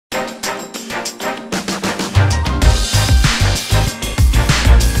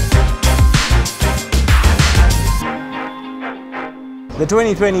The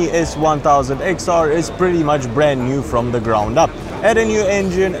 2020 S1000XR is pretty much brand new from the ground up. Add a new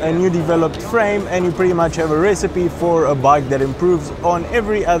engine, a new developed frame, and you pretty much have a recipe for a bike that improves on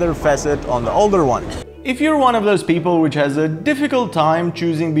every other facet on the older one. If you're one of those people which has a difficult time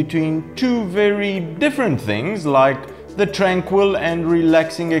choosing between two very different things, like the tranquil and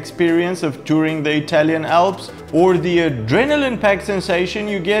relaxing experience of touring the Italian Alps, or the adrenaline-packed sensation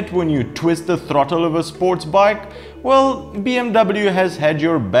you get when you twist the throttle of a sports bike, well, BMW has had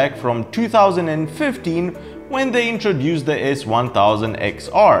your back from 2015 when they introduced the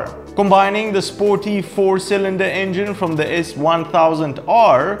S1000XR. Combining the sporty 4-cylinder engine from the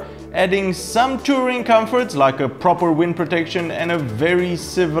S1000R, adding some touring comforts like a proper wind protection and a very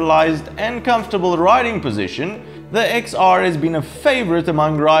civilized and comfortable riding position, the XR has been a favorite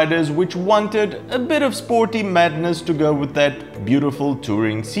among riders which wanted a bit of sporty madness to go with that beautiful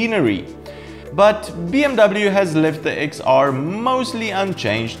touring scenery. But BMW has left the XR mostly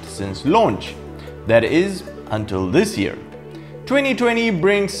unchanged since launch. That is, until this year. 2020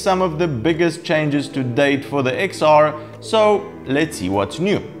 brings some of the biggest changes to date for the XR, so let's see what's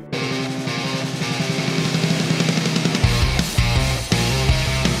new.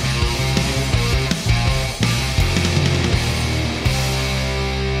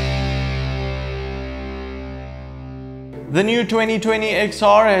 The new 2020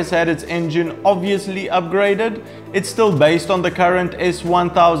 XR has had its engine obviously upgraded. It's still based on the current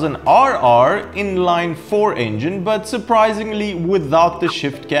S1000RR inline 4 engine, but surprisingly without the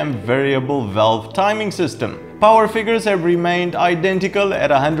shift cam variable valve timing system. Power figures have remained identical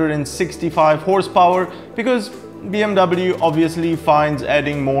at 165 horsepower because BMW obviously finds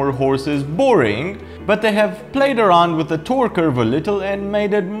adding more horses boring, but they have played around with the torque curve a little and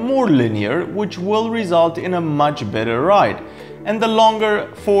made it more linear, which will result in a much better ride. And the longer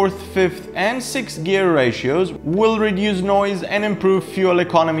 4th, 5th and 6th gear ratios will reduce noise and improve fuel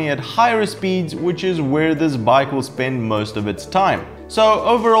economy at higher speeds, which is where this bike will spend most of its time. So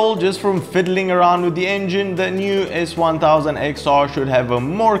overall, just from fiddling around with the engine, the new S1000XR should have a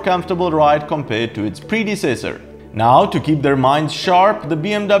more comfortable ride compared to its predecessor. Now, to keep their minds sharp, the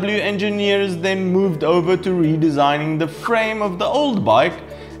BMW engineers then moved over to redesigning the frame of the old bike,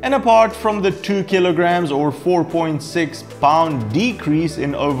 and apart from the 2 kilograms or 4.6 pound decrease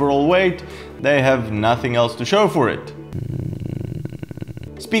in overall weight, they have nothing else to show for it.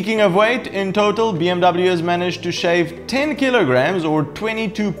 Speaking of weight, in total BMW has managed to shave 10 kilograms or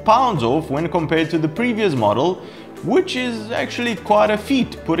 22 pounds off when compared to the previous model, which is actually quite a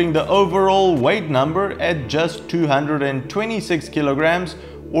feat, putting the overall weight number at just 226 kilograms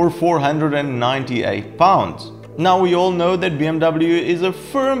or 498 pounds. Now, we all know that BMW is a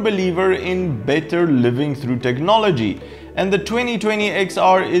firm believer in better living through technology, and the 2020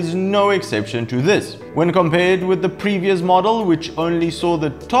 XR is no exception to this. When compared with the previous model, which only saw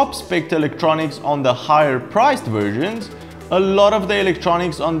the top spec electronics on the higher priced versions, a lot of the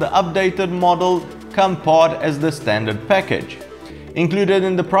electronics on the updated model come part as the standard package. Included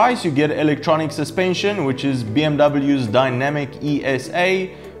in the price, you get electronic suspension, which is BMW's dynamic ESA,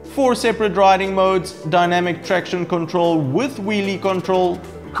 4 separate riding modes, dynamic traction control with wheelie control,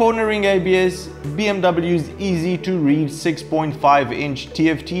 cornering ABS, BMW's easy-to-read 6.5-inch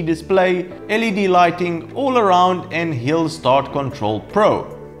TFT display, LED lighting all around, and Hill Start Control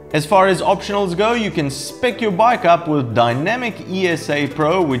Pro. As far as optionals go, you can spec your bike up with Dynamic ESA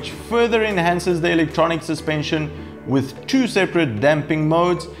Pro, which further enhances the electronic suspension with 2 separate damping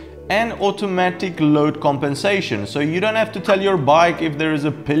modes and automatic load compensation, so you don't have to tell your bike if there is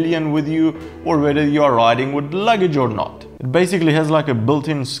a pillion with you or whether you are riding with luggage or not. It basically has like a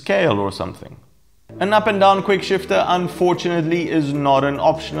built-in scale or something. An up and down quick shifter unfortunately is not an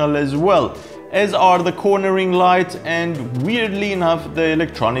optional as well, as are the cornering lights and, weirdly enough, the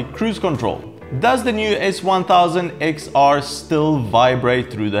electronic cruise control. Does the new S1000XR still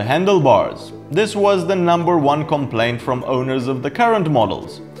vibrate through the handlebars? This was the #1 complaint from owners of the current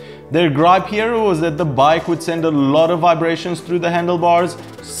models. Their gripe here was that the bike would send a lot of vibrations through the handlebars,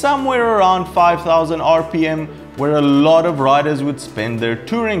 somewhere around 5000 RPM, where a lot of riders would spend their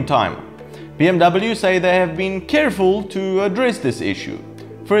touring time. BMW say they have been careful to address this issue.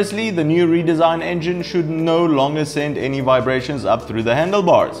 Firstly, the new redesigned engine should no longer send any vibrations up through the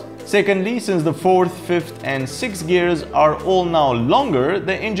handlebars. Secondly, since the 4th, 5th and 6th gears are all now longer,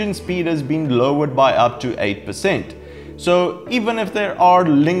 the engine speed has been lowered by up to 8%. So even if there are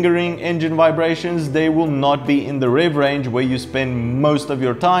lingering engine vibrations, they will not be in the rev range where you spend most of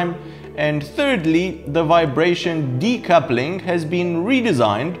your time. And thirdly, the vibration decoupling has been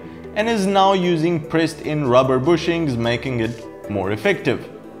redesigned and is now using pressed-in rubber bushings, making it more effective.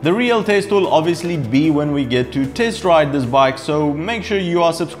 The real test will obviously be when we get to test ride this bike, so make sure you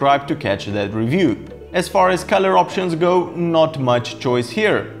are subscribed to catch that review. As far as color options go, not much choice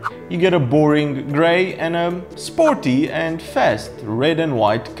here. You get a boring grey and a sporty and fast red and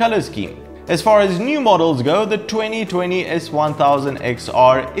white color scheme. As far as new models go, the 2020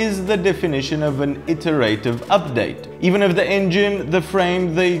 S1000XR is the definition of an iterative update. Even if the engine, the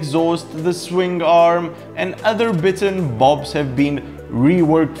frame, the exhaust, the swing arm and other bits and bobs have been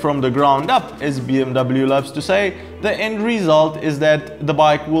reworked from the ground up, as BMW loves to say, the end result is that the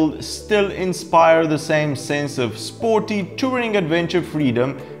bike will still inspire the same sense of sporty touring adventure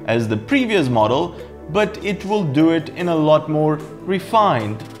freedom as the previous model, but it will do it in a lot more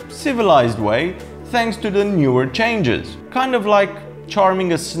refined, civilized way thanks to the newer changes. Kind of like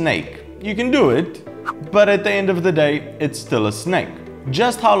charming a snake. You can do it, but at the end of the day, it's still a snake.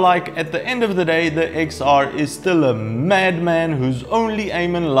 Just how like at the end of the day, the XR is still a madman whose only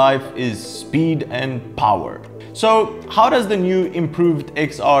aim in life is speed and power. So how does the new improved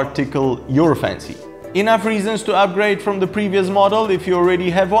XR tickle your fancy? Enough reasons to upgrade from the previous model if you already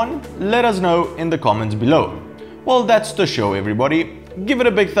have one? Let us know in the comments below. Well, that's the show, everybody. Give it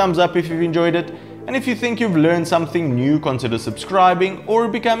a big thumbs up if you've enjoyed it, and if you think you've learned something new, consider subscribing or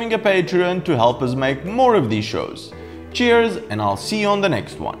becoming a Patreon to help us make more of these shows. Cheers, and I'll see you on the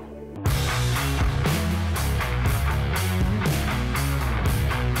next one.